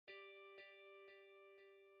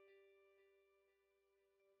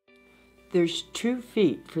There's 2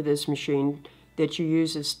 feet for this machine that you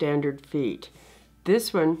use as standard feet.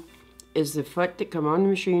 This one is the foot that come on the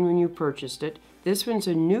machine when you purchased it. This one's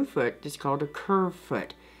a new foot that's called a curve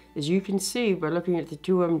foot. As you can see by looking at the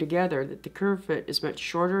 2 of them together, that the curve foot is much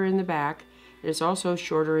shorter in the back, and it's also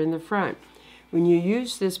shorter in the front. When you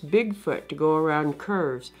use this big foot to go around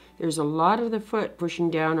curves, there's a lot of the foot pushing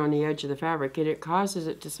down on the edge of the fabric, and it causes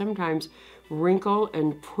it to sometimes wrinkle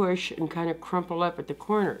and push and kind of crumple up at the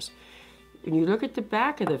corners. When you look at the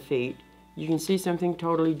back of the feet, you can see something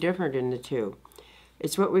totally different in the 2.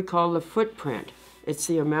 It's what we call the footprint. It's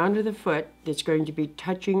the amount of the foot that's going to be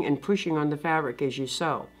touching and pushing on the fabric as you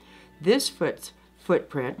sew. This foot's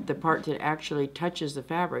footprint, the part that actually touches the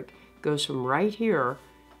fabric, goes from right here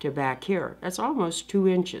to back here. That's almost 2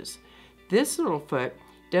 inches. This little foot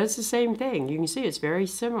does the same thing. You can see it's very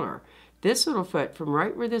similar. This little foot, from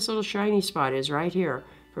right where this little shiny spot is right here,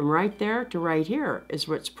 from right there to right here is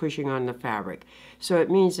what's pushing on the fabric. So it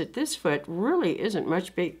means that this foot really isn't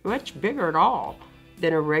much bigger at all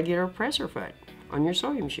than a regular presser foot on your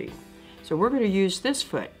sewing machine. So we're going to use this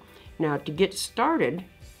foot. Now to get started,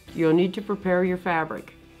 you'll need to prepare your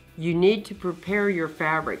fabric. You need to prepare your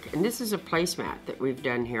fabric, and this is a placemat that we've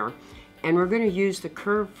done here, and we're going to use the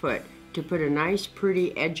curved foot to put a nice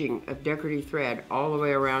pretty edging of decorative thread all the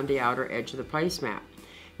way around the outer edge of the placemat.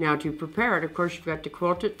 Now to prepare it, of course, you've got to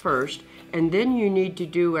quilt it first, and then you need to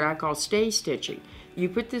do what I call stay stitching. You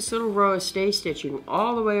put this little row of stay stitching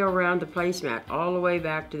all the way around the placemat, all the way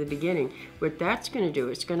back to the beginning. What that's going to do,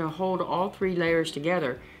 it's going to hold all 3 layers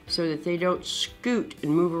together so that they don't scoot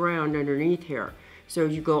and move around underneath here. So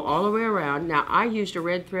you go all the way around. Now I used a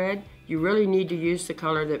red thread. You really need to use the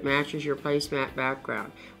color that matches your placemat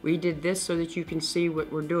background. We did this so that you can see what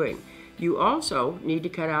we're doing. You also need to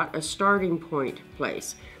cut out a starting point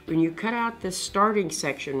place. When you cut out this starting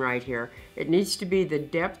section right here, it needs to be the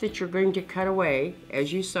depth that you're going to cut away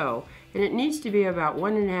as you sew, and it needs to be about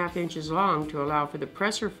 1.5 inches long to allow for the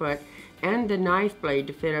presser foot and the knife blade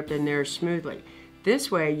to fit up in there smoothly.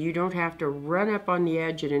 This way you don't have to run up on the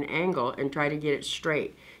edge at an angle and try to get it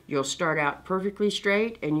straight. You'll start out perfectly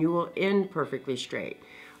straight and you will end perfectly straight.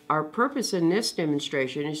 Our purpose in this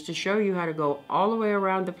demonstration is to show you how to go all the way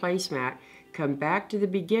around the placemat, come back to the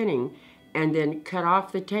beginning, and then cut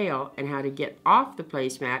off the tail, and how to get off the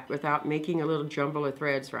placemat without making a little jumble of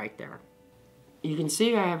threads right there. You can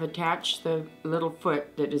see I have attached the little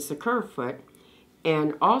foot that is the curved foot,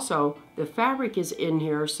 and also the fabric is in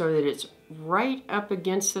here so that it's right up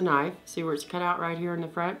against the knife. See where it's cut out right here in the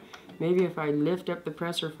front? Maybe if I lift up the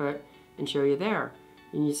presser foot and show you there.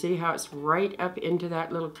 And you see how it's right up into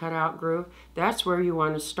that little cutout groove? That's where you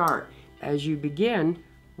want to start. As you begin,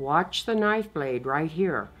 watch the knife blade right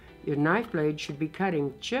here. Your knife blade should be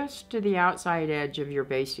cutting just to the outside edge of your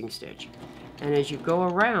basting stitch. And as you go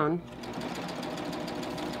around,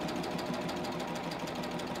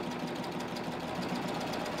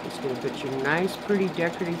 going to put your nice pretty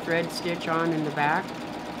decorative thread stitch on in the back,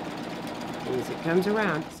 and as it comes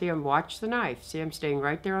around, see, I'm watch the knife, see, I'm staying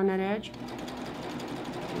right there on that edge.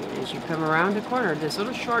 And as you come around the corner, this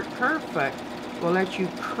little short curve foot will let you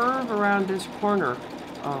curve around this corner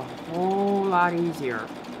a whole lot easier.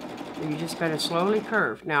 You just kind of slowly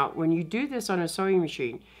curve. Now when you do this on a sewing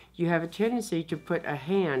machine, you have a tendency to put a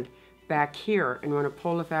hand back here and want to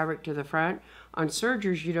pull the fabric to the front. On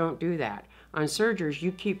sergers you don't do that. On sergers,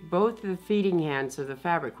 you keep both of the feeding hands of the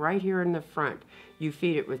fabric right here in the front. You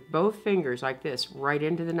feed it with both fingers like this, right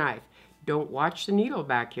into the knife. Don't watch the needle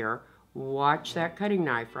back here. Watch that cutting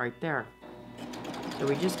knife right there. So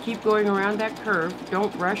we just keep going around that curve.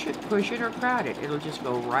 Don't rush it, push it, or crowd it. It'll just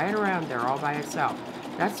go right around there all by itself.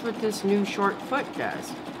 That's what this new short foot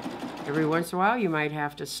does. Every once in a while, you might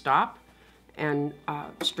have to stop and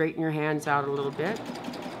straighten your hands out a little bit.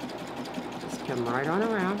 Just come right on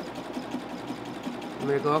around. I'm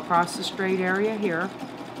going to go across the straight area here,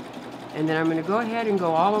 and then I'm going to go ahead and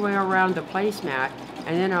go all the way around the placemat,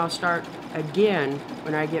 and then I'll start again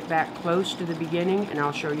when I get back close to the beginning, and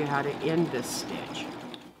I'll show you how to end this stitch.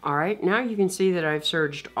 Alright, now you can see that I've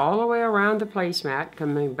serged all the way around the placemat,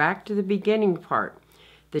 coming back to the beginning part.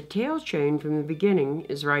 The tail chain from the beginning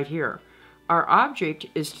is right here. Our object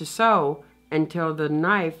is to sew until the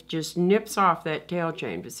knife just nips off that tail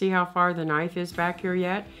chain. But see how far the knife is back here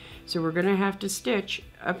yet? So we're going to have to stitch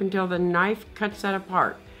up until the knife cuts that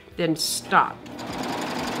apart. Then stop.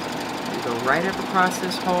 And go right up across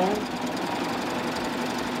this hole.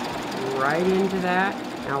 Right into that.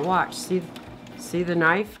 Now watch. See the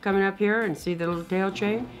knife coming up here and see the little tail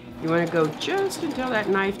chain? You want to go just until that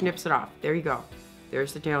knife nips it off. There you go.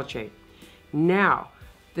 There's the tail chain. Now,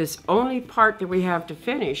 This only part that we have to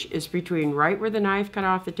finish is between right where the knife cut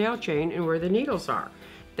off the tail chain and where the needles are.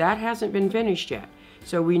 That hasn't been finished yet.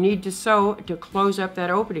 So we need to sew to close up that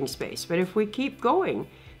opening space. But if we keep going,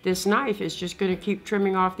 this knife is just going to keep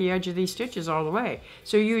trimming off the edge of these stitches all the way.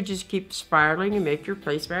 So you just keep spiraling and make your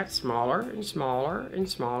placemat smaller and smaller and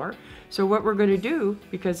smaller. So what we're going to do,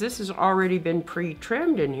 because this has already been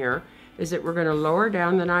pre-trimmed in here, is that we're going to lower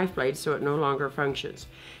down the knife blade so it no longer functions.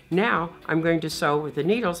 Now I'm going to sew with the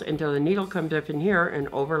needles until the needle comes up in here and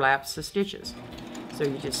overlaps the stitches. So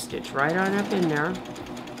you just stitch right on up in there.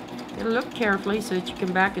 You look carefully so that you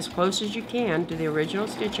come back as close as you can to the original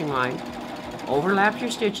stitching line. Overlap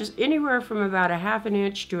your stitches anywhere from about 1/2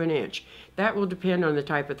 inch to 1 inch. That will depend on the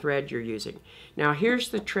type of thread you're using. Now here's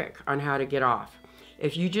the trick on how to get off.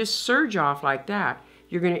 If you just serge off like that,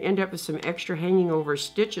 you're going to end up with some extra hanging over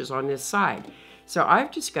stitches on this side. So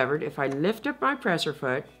I've discovered if I lift up my presser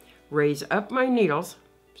foot, raise up my needles,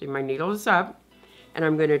 see my needle is up, and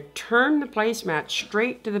I'm going to turn the placemat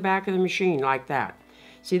straight to the back of the machine like that.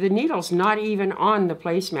 See, the needle's not even on the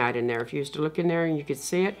placemat in there. If you used to look in there and you could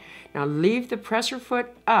see it. Now leave the presser foot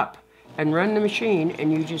up and run the machine,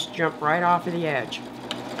 and you just jump right off of the edge.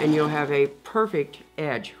 And you'll have a perfect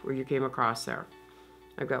edge where you came across there.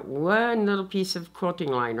 I've got one little piece of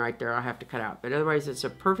quilting line right there I'll have to cut out, but otherwise it's a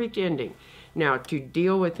perfect ending. Now to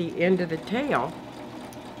deal with the end of the tail,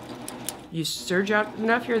 you serge out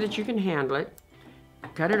enough here that you can handle it,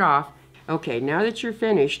 cut it off. Okay, now that you're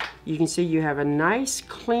finished, you can see you have a nice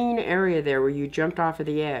clean area there where you jumped off of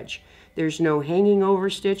the edge. There's no hanging over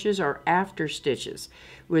stitches or after stitches.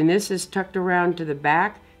 When this is tucked around to the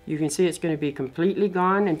back, you can see it's going to be completely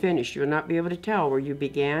gone and finished. You'll not be able to tell where you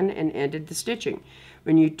began and ended the stitching.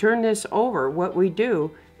 When you turn this over, what we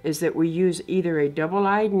do is that we use either a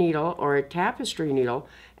double-eyed needle or a tapestry needle,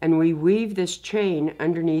 and we weave this chain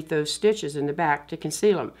underneath those stitches in the back to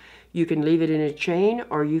conceal them. You can leave it in a chain,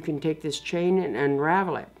 or you can take this chain and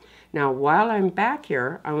unravel it. Now, while I'm back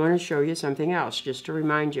here, I want to show you something else, just to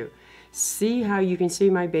remind you. See how you can see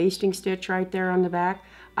my basting stitch right there on the back?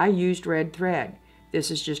 I used red thread. This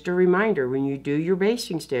is just a reminder, when you do your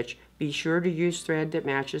basting stitch, be sure to use thread that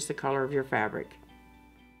matches the color of your fabric.